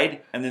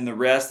side, and then the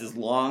rest is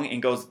long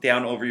and goes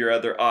down over your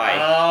other eye.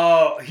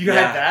 Oh, you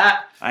had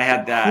that? I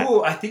had that.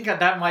 Ooh, I think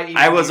that might even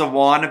I was a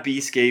wannabe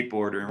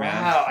skateboarder,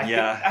 man. Wow.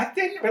 I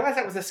didn't realize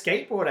that was a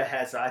skateboarder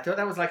hairstyle. I thought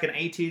that was like an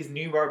 80s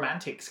New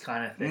Romantics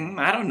kind of thing.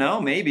 I don't know,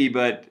 maybe,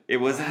 but it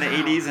was in the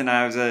 80s and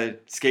I was a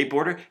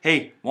skateboarder.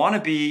 Hey,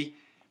 wannabe,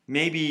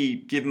 maybe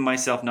giving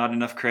myself not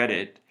enough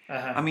credit.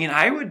 I mean,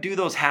 I would do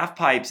those half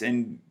pipes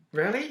and...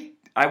 Really?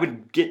 I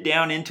would get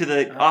down into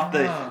the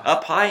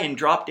up high and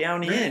drop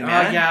down in, man.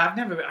 Oh yeah, I've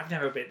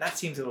never been. That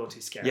seems a little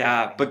too scary.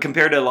 Yeah, but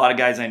compared to a lot of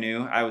guys I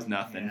knew, I was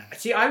nothing. Yeah.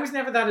 See, I was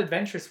never that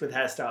adventurous with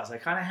hairstyles. I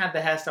kind of had the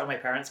hairstyle my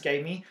parents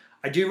gave me.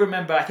 I do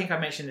remember, I think I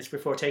mentioned this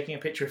before, taking a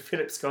picture of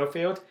Philip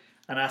Schofield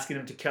and asking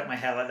him to cut my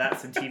hair like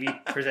that, some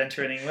TV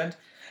presenter in England.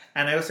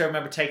 And I also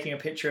remember taking a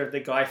picture of the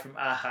guy from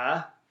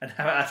Aha and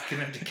asking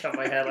him to cut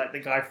my hair like the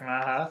guy from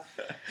Aha.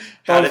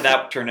 How did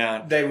that turn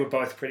out? They were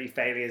both pretty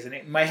failures,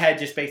 and my head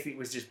just basically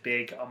was just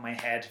big on my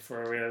head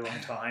for a really long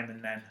time,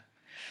 and then,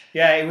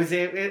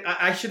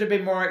 I should have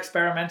been more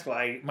experimental.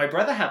 My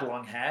brother had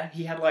long hair.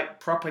 He had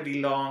like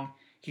properly long.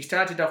 He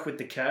started off with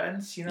the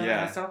curtains, you know,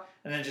 Yeah. that hairstyle,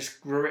 and then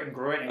just grew it and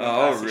grew it. And it went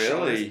Oh, past his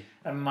shoulders. really?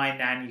 And my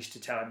nan used to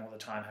tell him all the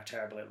time how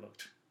terrible it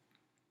looked.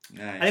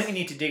 Nice. I think we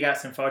need to dig out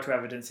some photo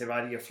evidence of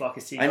either your flock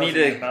of seagulls I need or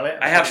your to. mullet.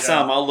 I have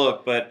some. I'll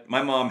look, but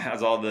my mom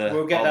has all the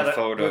We'll get all that. the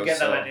photos. We'll get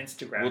that so on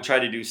Instagram. we'll try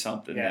to do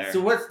something Yeah. there.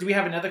 So do we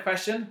have another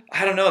question?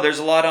 I don't know. There's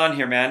a lot on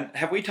here, man.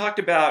 Have we talked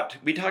about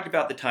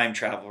the time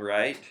travel,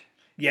 right?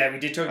 Yeah, we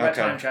did talk about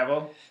Okay. time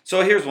travel.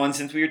 So here's one.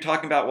 Since we were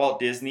talking about Walt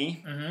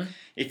Disney, Mm-hmm.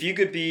 if you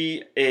could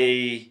be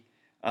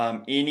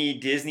any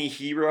Disney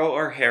hero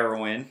or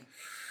heroine,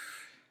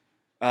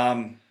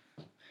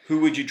 who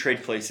would you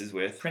trade places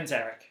with? Prince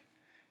Eric.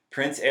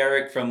 Prince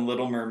Eric from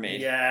Little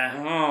Mermaid. Yeah.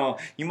 Oh,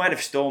 you might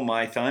have stole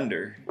my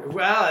thunder.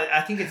 Well,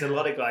 I think it's a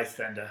lot of guys'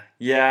 thunder.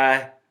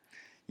 Yeah.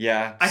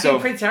 Yeah. I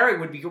think Prince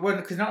Eric would be good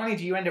because not only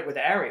do you end up with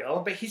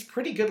Ariel, but he's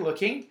pretty good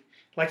looking.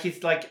 Like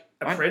he's like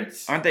a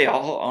prince. Aren't they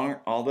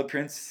all the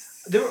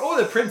prince? All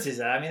the princes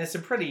are. I mean, there's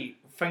some pretty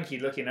funky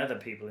looking other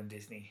people in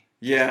Disney.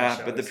 Yeah,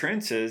 shows. but the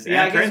princes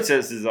Yeah, and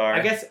princesses are. I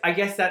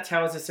guess that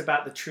tells us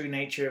about the true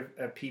nature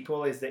of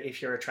people is that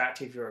if you're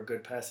attractive, you're a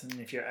good person.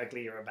 If you're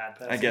ugly, you're a bad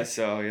person. I guess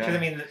so. Yeah. Because I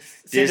mean,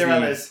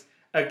 Cinderella's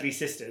ugly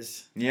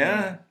sisters.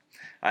 Yeah.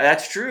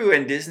 That's true.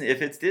 And Disney,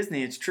 if it's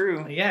Disney, it's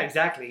true. Yeah,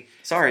 exactly.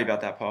 Sorry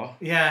about that, Paul.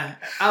 Yeah.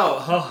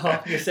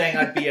 Oh, you're saying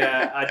I'd be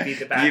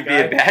the bad You'd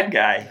guy. be a bad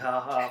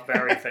guy.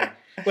 Very thing.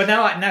 Well,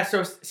 now,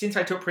 so since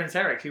I took Prince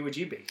Eric, who would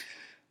you be?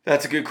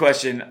 That's a good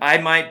question. I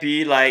might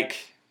be like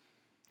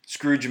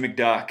Scrooge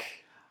McDuck.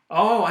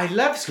 Oh, I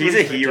love Scrooge. He's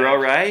a hero,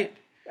 McDuck.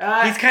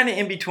 right? He's kind of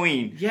in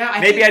between. Yeah,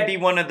 Maybe I'd be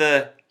one of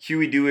the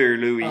Huey, Dewey, or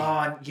Louie.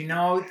 Oh, you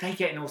know, they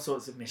get in all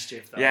sorts of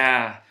mischief, though.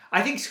 Yeah.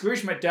 I think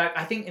Scrooge McDuck,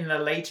 I think in the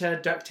later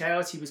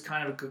DuckTales, he was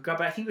kind of a good guy,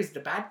 but I think he was the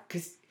bad,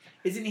 because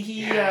isn't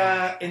he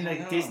in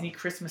the Disney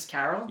Christmas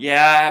Carol?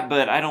 Yeah,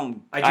 but I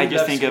don't, I just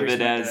love think of Scrooge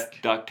it as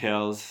McDuck.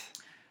 DuckTales.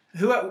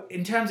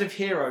 In terms of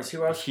heroes,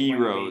 who else would you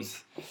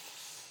Heroes. be?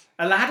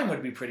 Aladdin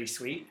would be pretty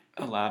sweet.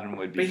 Aladdin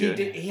would be But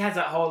good. he has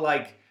that whole,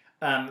 like,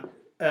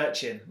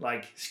 urchin,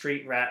 like,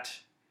 street rat.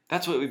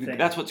 That's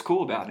what's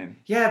cool about him.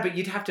 Yeah, but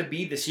you'd have to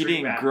be the He street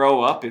didn't rat.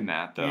 grow up in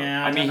that though.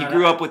 Yeah, I mean, he don't know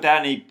grew that. up with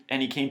that,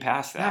 and he came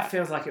past That that.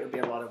 feels like it would be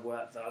a lot of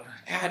work, though.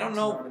 Yeah, I don't Do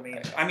you know. what I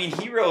mean? I mean,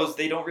 heroes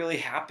they don't really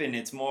happen.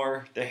 It's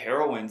more the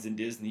heroines in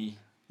Disney.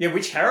 Yeah,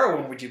 which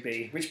heroine would you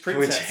be? Which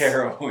princess? Which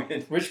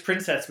heroine? Which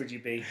princess would you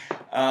be?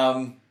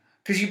 Um,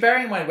 Because you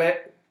bear in mind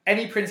where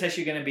any princess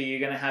you're going to be, you're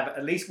going to have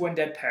at least one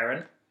dead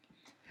parent.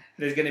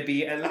 There's going to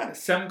be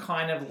some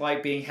kind of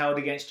like being held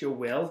against your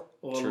will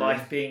or True.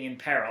 life being in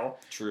peril.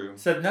 True.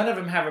 So none of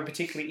them have a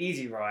particularly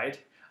easy ride.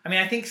 I mean,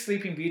 I think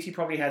Sleeping Beauty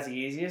probably has the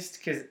easiest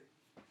because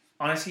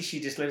honestly, she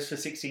just lives for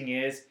 16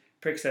 years,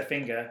 pricks her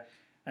finger,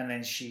 and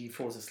then she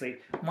falls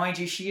asleep. Mind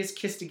you, she is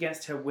kissed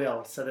against her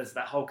will, so there's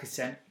that whole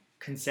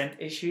consent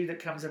issue that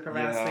comes up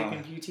around Yeah.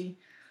 Sleeping Beauty.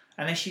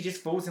 And then she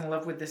just falls in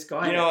love with this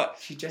guy. You know that what?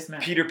 She just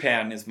met. Peter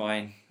Pan is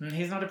mine.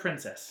 He's not a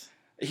princess.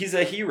 He's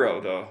a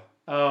hero though.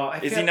 Oh,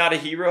 Is he not a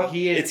hero?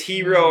 He is. It's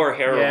hero or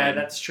heroine. Yeah,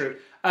 that's true.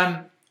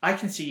 I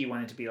can see you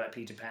wanting to be like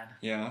Peter Pan.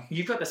 Yeah.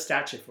 You've got the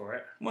stature for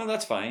it. Well,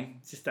 that's fine.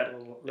 It's just that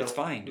little It's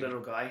fine, dude. little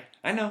guy.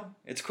 I know.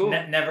 It's cool.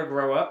 Never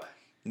grow up.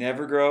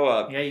 Never grow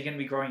up. Yeah, you're going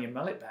to be growing your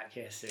mullet back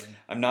here soon.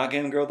 I'm not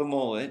gonna grow the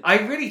mullet. I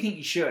really think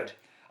you should.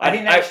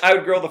 I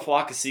would grow the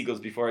flock of seagulls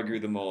before I grew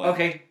the mullet.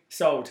 Okay,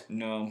 sold.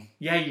 No.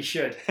 Yeah, you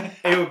should.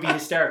 It would be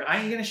hysterical.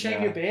 Aren't you going to shave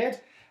Yeah. your beard?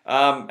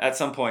 At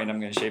some point,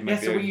 I'm gonna shave my Yeah,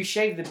 so beard when you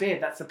shave the beard,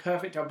 that's a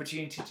perfect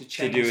opportunity to to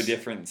change. do a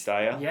different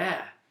style.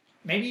 Yeah.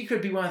 Maybe you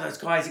could be one of those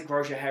guys that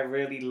grows your hair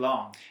really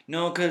long.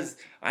 No, because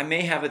I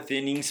may have a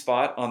thinning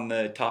spot on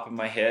the top of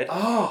my head,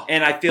 Oh.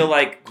 and I feel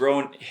like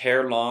growing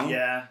hair long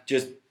Yeah.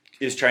 just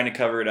is trying to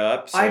cover it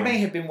up. So. I may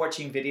have been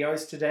watching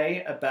videos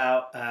today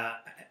about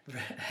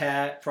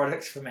hair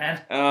products for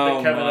men. Oh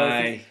that cover those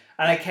my! things.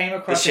 And I came The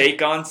across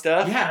shake on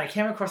stuff. Yeah, and I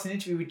came across an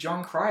interview with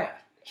John Cryer.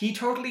 He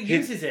totally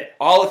uses it.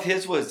 All of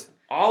his was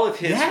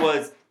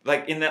Yeah.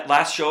 like in that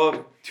last show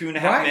of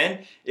 2.5 Right. Men.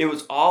 It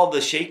was all the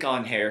shake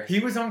on hair. He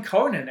was on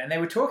Conan, and they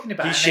were talking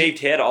about He it. shaved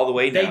head all the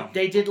way now.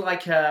 They did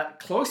like a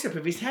close up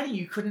of his head, and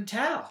you couldn't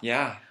tell.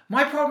 Yeah.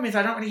 My problem is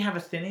I don't really have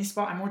a thinning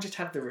spot. I more just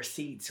have the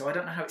recede, so I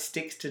don't know how it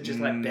sticks to just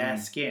like bare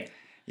skin.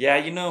 Yeah,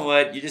 you know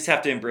what? You just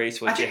have to embrace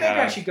what I you think maybe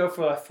have. I should go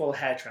for a full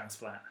hair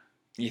transplant.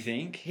 You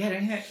think? Yeah,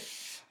 don't you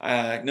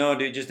think? No,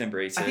 dude, just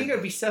embrace it. I think it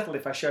would be subtle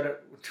if I showed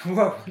up to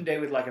work one day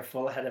with like a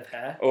full head of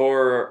hair.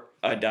 Or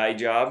a dye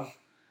job.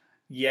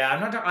 Yeah, I'm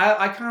not.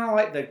 I kind of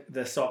like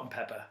the salt and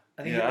pepper.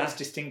 I think it Yeah. looks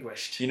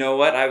distinguished. You know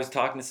what? I was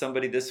talking to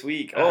somebody this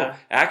week. Uh-huh. Oh,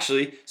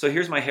 actually, so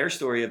here's my hair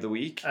story of the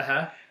week.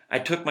 I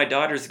took my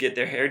daughters to get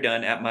their hair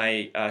done at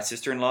my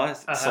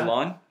sister-in-law's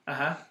salon.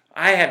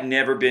 I have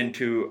never been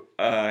to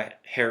a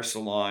hair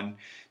salon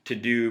to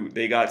do.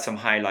 They got some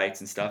highlights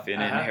and stuff in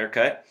it and a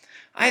haircut.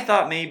 I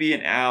thought maybe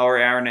an hour,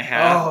 hour and a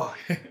half.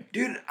 Oh,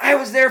 Dude, I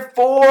was there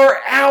 4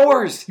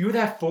 hours. you were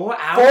there 4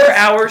 hours. 4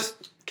 hours.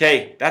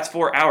 Okay, that's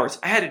 4 hours.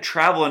 I had to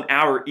travel an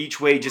hour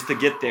each way just to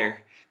get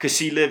there because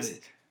she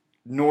lives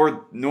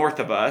north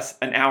of us,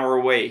 an hour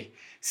away.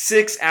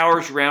 6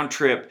 hours round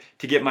trip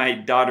to get my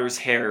daughter's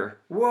hair.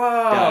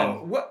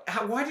 Whoa!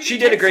 Done. Why did She it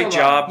did a take great so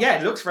long? job.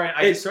 Yeah, it looks very.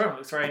 I just saw it. It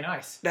looks very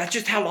nice. That's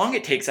just how long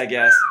it takes, I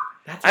guess.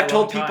 That's a I've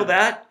told long people time.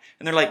 that,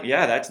 and they're like,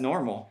 "Yeah, that's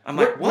normal." I'm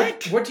like,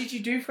 "What?" What did you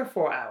do for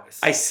 4 hours?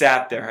 I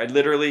sat there.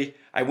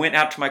 I went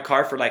out to my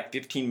car for like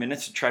 15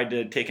 minutes to try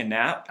to take a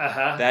nap.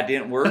 That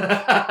didn't work.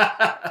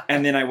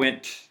 And then I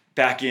went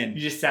back in. You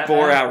just sat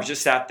 4 there? hours,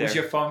 just sat there. Was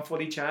your phone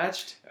fully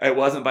charged? It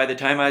wasn't by the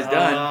time I was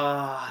done.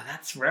 Oh,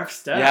 that's rough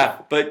stuff. Yeah,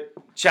 but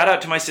shout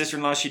out to my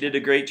sister-in-law. She did a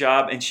great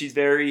job, and she's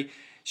very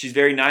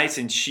nice,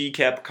 and she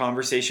kept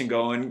conversation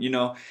going. You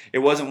know, it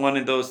wasn't one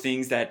of those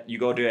things that you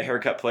go to a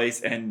haircut place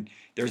and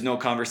there's no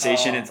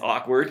conversation. Oh. It's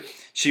awkward.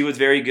 She was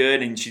very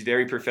good, and she's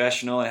very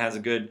professional and has a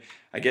good,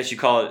 I guess you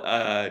call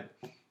it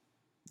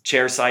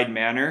chair side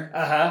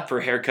manner for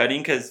hair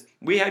cutting, because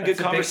we had That's good a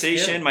big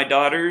conversation. skill. My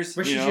daughters,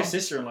 Which is your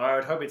sister-in-law? I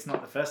would hope it's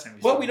not the first time.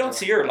 Well, we don't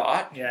see her a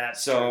lot. Yeah.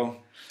 So,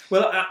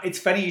 Well, it's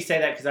funny you say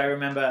that, because I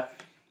remember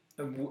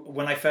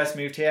when I first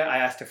moved here, I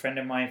asked a friend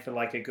of mine for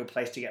like a good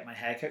place to get my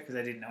haircut because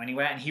I didn't know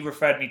anywhere, and he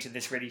referred me to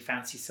this really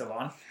fancy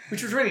salon,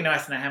 which was really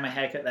nice, and I had my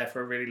haircut there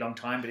for a really long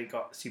time, but it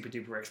got super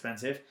duper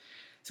expensive.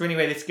 So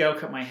anyway, this girl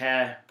cut my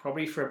hair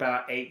probably for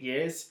about 8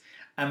 years,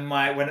 and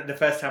the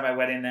first time I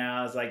went in there,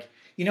 I was like,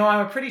 you know,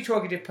 I'm a pretty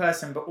talkative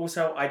person, but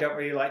also I don't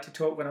really like to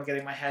talk when I'm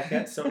getting my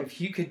haircut, so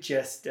if you could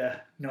just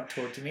not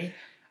talk to me.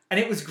 And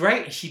it was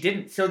great, and she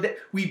didn't. So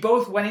we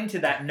both went into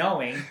that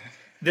knowing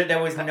that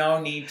there was no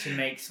need to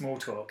make small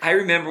talk. I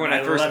remember when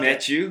I first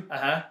met you,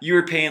 you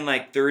were paying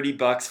like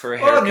 $30 for a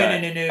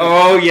haircut. No.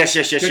 Oh, yes.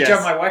 Good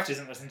job my wife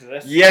doesn't listen to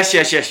this.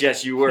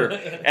 Yes, you were.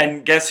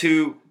 And guess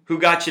who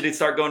got you to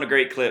start going to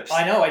Great Clips?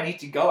 I know, I need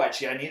to go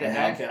actually. I need a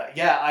haircut.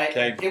 Yeah,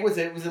 Okay. It was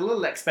a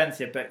little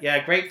expensive, but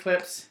yeah, Great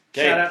Clips.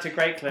 Okay. Shout out to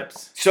Great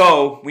Clips.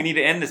 So, we need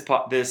to end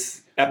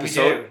this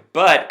episode. We do.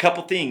 But,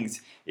 couple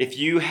things. If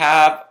you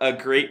have a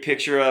great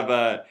picture of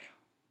a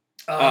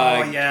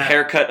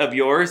haircut of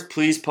yours,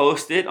 please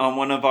post it on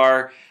one of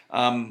our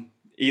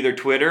either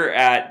Twitter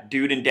at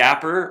Dude and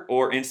Dapper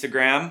or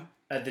Instagram.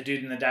 The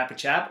Dude and the Dapper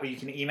Chap, or you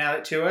can email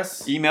it to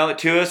us. Email it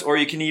to us, or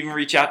you can even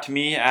reach out to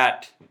me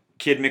at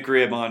Kid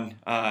McRib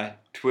on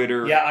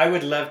Twitter. Yeah, I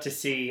would love to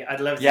see. I'd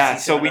love to see. Yeah,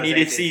 so we need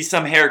to see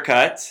some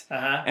haircuts.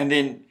 And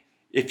then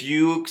if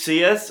you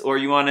see us or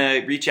you want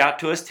to reach out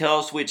to us, tell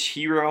us which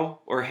hero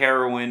or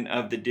heroine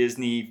of the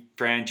Disney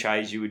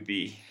franchise you would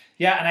be.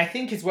 Yeah, and I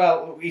think as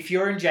well, if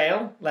you're in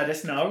jail, let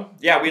us know.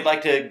 Yeah, we'd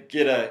like to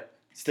get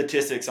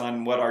statistics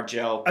on what our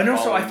jail. And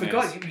also, I following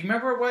forgot. is. You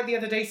remember what the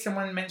other day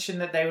someone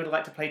mentioned that they would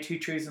like to play Two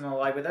Truths and a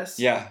Lie with us?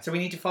 Yeah. So we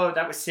need to follow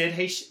that with Sid.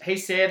 Hey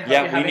Sid.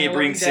 Yeah, we need to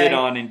bring Sid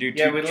on and do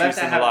Two Truths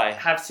and a Lie.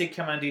 Have Sid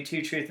come on and do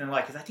Two Truths and a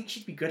Lie, because I think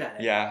she'd be good at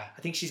it. Yeah.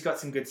 I think she's got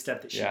some good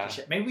stuff that she can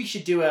share. Maybe we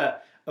should do a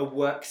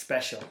work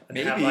special and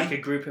have Maybe. like a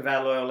group of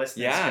our loyal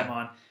listeners come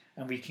on,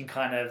 and we can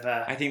kind of.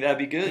 I think that'd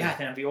be good. Yeah, I think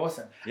that'd be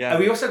awesome. Yeah.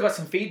 We also got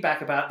some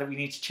feedback about that we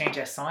need to change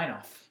our sign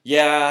off.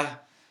 Yeah.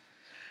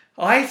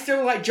 I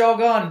still like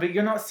jog on, but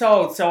you're not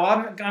sold, so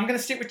I'm going to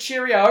stick with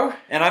Cheerio.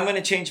 And I'm going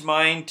to change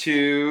mine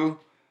to,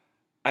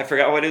 I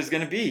forgot what it was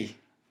going to be.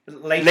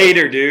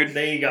 Later, dude.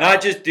 There you go.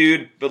 Not just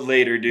dude, but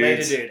later, dude.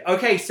 Later, dude.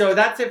 Okay, so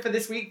that's it for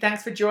this week.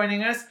 Thanks for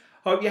joining us.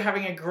 Hope you're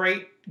having a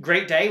great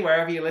day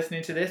wherever you're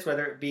listening to this,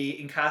 whether it be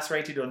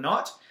incarcerated or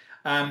not.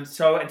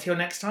 So until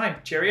next time,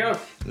 cheerio.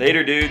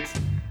 Later, dudes.